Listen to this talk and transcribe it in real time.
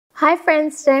Hi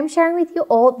friends, today I'm sharing with you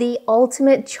all the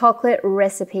ultimate chocolate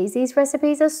recipes. These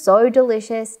recipes are so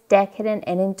delicious, decadent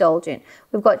and indulgent.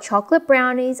 We've got chocolate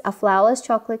brownies, a flourless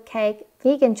chocolate cake,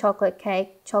 vegan chocolate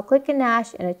cake, chocolate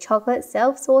ganache and a chocolate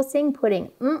self-saucing pudding.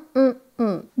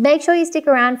 Make sure you stick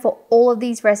around for all of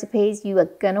these recipes. You are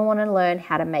going to want to learn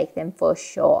how to make them for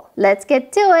sure. Let's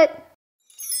get to it.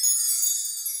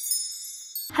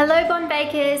 Hello Bon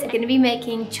Bakers, I'm going to be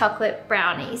making chocolate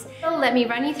brownies. So let me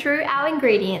run you through our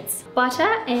ingredients. Butter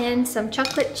and some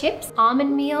chocolate chips,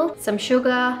 almond meal, some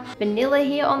sugar, vanilla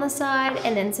here on the side,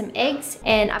 and then some eggs.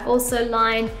 And I've also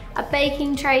lined a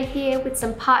baking tray here with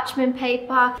some parchment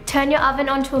paper. Turn your oven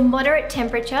onto a moderate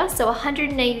temperature, so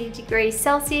 180 degrees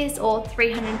Celsius or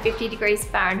 350 degrees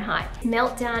Fahrenheit.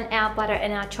 Melt down our butter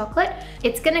and our chocolate.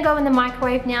 It's going to go in the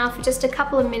microwave now for just a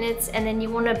couple of minutes, and then you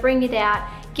want to bring it out.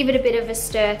 Give it a bit of a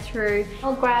stir through.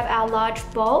 I'll grab our large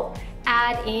bowl,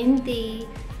 add in the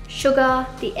sugar,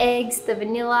 the eggs, the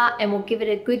vanilla, and we'll give it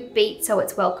a good beat so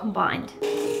it's well combined.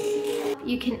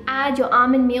 You can add your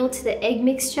almond meal to the egg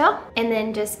mixture and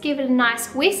then just give it a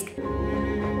nice whisk.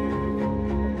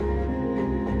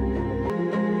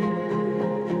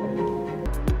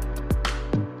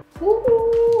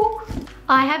 Ooh.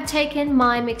 I have taken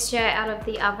my mixture out of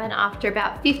the oven after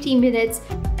about 50 minutes.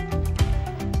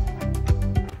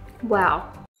 Wow.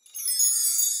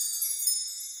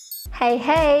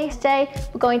 Hey, today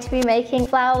we're going to be making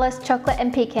flourless chocolate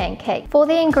and pecan cake. For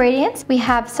the ingredients, we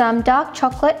have some dark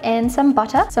chocolate and some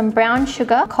butter, some brown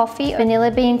sugar, coffee, vanilla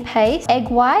bean paste, egg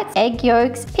whites, egg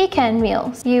yolks, pecan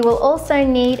meals. You will also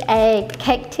need a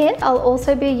cake tin. I'll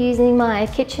also be using my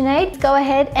KitchenAid. Go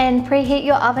ahead and preheat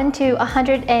your oven to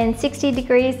 160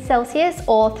 degrees Celsius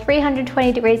or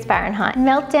 320 degrees Fahrenheit.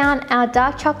 Melt down our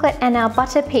dark chocolate and our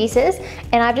butter pieces,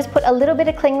 and I've just put a little bit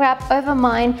of cling wrap over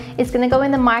mine. It's gonna go in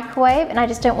the microwave, and I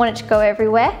just don't want it to go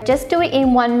everywhere. Just do it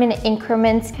in 1 minute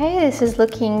increments. Okay, this is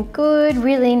looking good,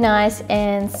 really nice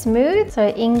and smooth. So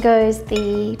in goes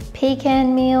the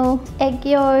pecan meal, egg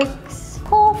yolks,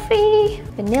 coffee,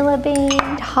 vanilla bean,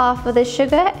 half of the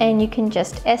sugar, and you can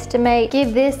just estimate.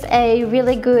 Give this a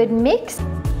really good mix.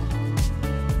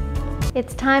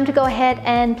 It's time to go ahead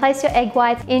and place your egg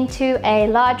whites into a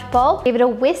large bowl. Give it a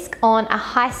whisk on a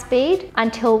high speed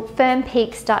until firm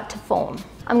peaks start to form.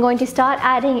 I'm going to start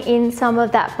adding in some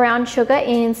of that brown sugar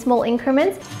in small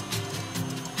increments.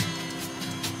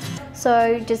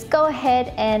 So just go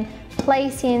ahead and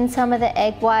place in some of the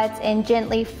egg whites and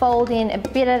gently fold in a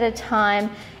bit at a time,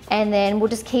 and then we'll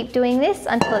just keep doing this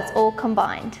until it's all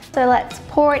combined. So let's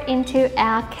pour it into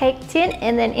our cake tin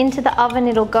and then into the oven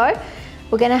it'll go.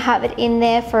 We're gonna have it in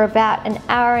there for about an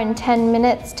hour and 10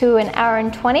 minutes to an hour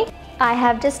and 20. I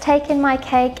have just taken my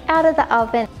cake out of the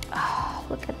oven. Oh,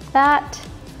 look at that.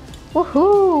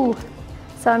 Woohoo!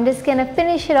 So I'm just gonna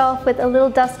finish it off with a little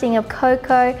dusting of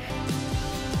cocoa.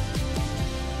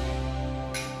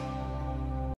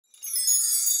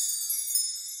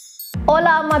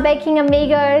 Hola my baking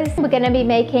amigos! We're going to be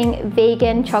making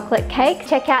vegan chocolate cake.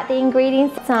 Check out the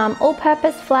ingredients. Some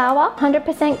all-purpose flour,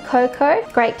 100% cocoa,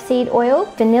 grapeseed oil,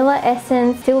 vanilla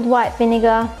essence, distilled white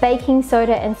vinegar, baking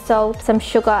soda and salt, some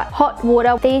sugar, hot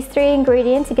water. These three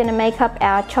ingredients are going to make up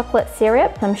our chocolate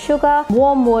syrup. Some sugar,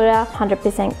 warm water,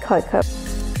 100% cocoa.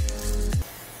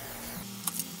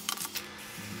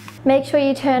 Make sure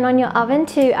you turn on your oven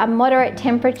to a moderate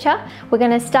temperature. We're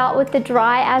going to start with the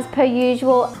dry as per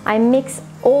usual. I mix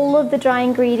all of the dry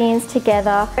ingredients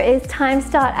together. It's time to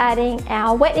start adding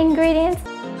our wet ingredients.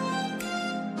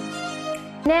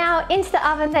 Now into the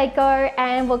oven they go,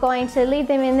 and we're going to leave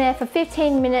them in there for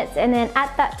 15 minutes, and then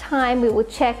at that time we will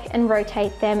check and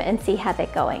rotate them and see how they're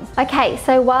going. Okay,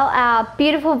 so while our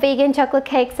beautiful vegan chocolate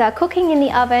cakes are cooking in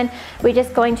the oven, we're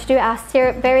just going to do our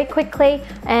syrup very quickly,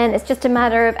 and it's just a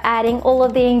matter of adding all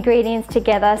of the ingredients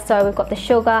together. So we've got the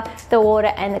sugar, the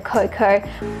water and the cocoa.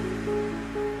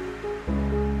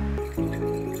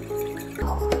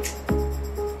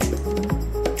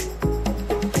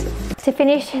 To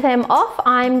finish them off,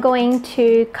 I'm going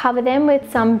to cover them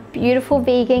with some beautiful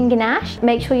vegan ganache.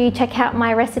 Make sure you check out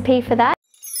my recipe for that.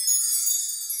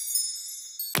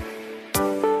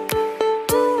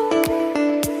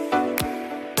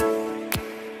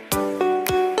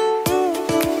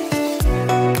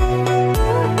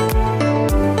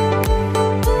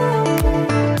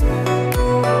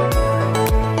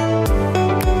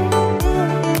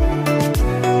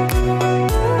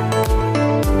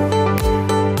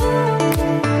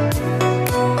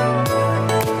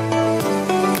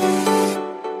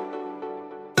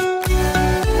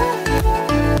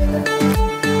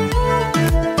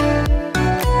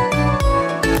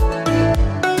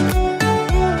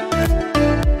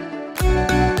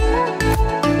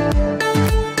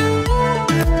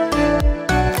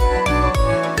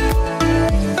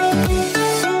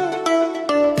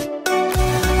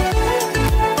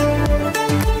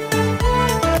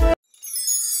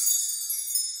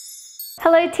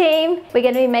 team, we're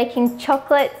going to be making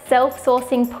chocolate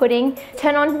self-saucing pudding.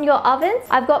 Turn on your ovens.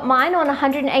 I've got mine on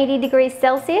 180 degrees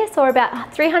Celsius or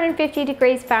about 350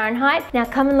 degrees Fahrenheit. Now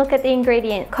come and look at the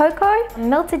ingredients. Cocoa,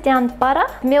 melted down butter,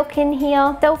 milk in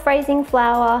here, self-raising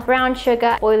flour, brown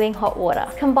sugar, boiling hot water.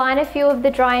 Combine a few of the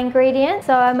dry ingredients.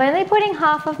 So I'm only putting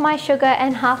half of my sugar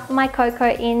and half of my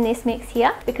cocoa in this mix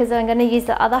here because I'm going to use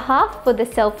the other half for the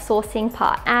self-saucing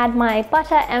part. Add my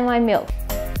butter and my milk.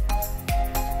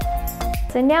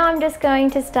 So now I'm just going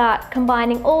to start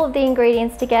combining all of the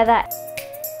ingredients together.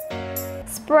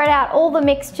 Spread out all the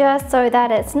mixture so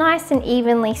that it's nice and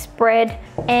evenly spread.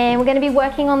 And we're going to be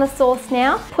working on the sauce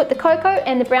now. Put the cocoa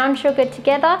and the brown sugar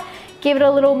together, give it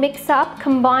a little mix up,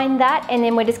 combine that, and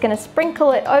then we're just going to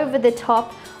sprinkle it over the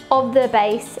top of the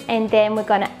base, and then we're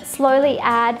going to slowly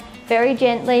add very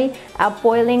gently our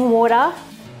boiling water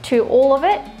to all of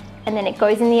it, and then it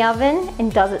goes in the oven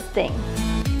and does its thing.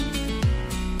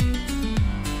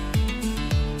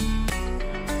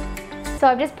 So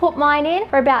I've just put mine in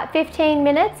for about 15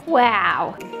 minutes.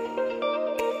 Wow.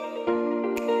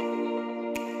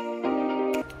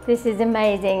 This is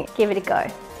amazing. Give it a go.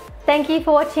 Thank you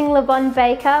for watching Le Bon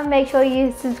Baker. Make sure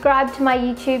you subscribe to my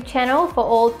YouTube channel for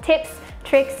all tips,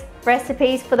 tricks,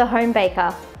 recipes for the home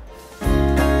baker.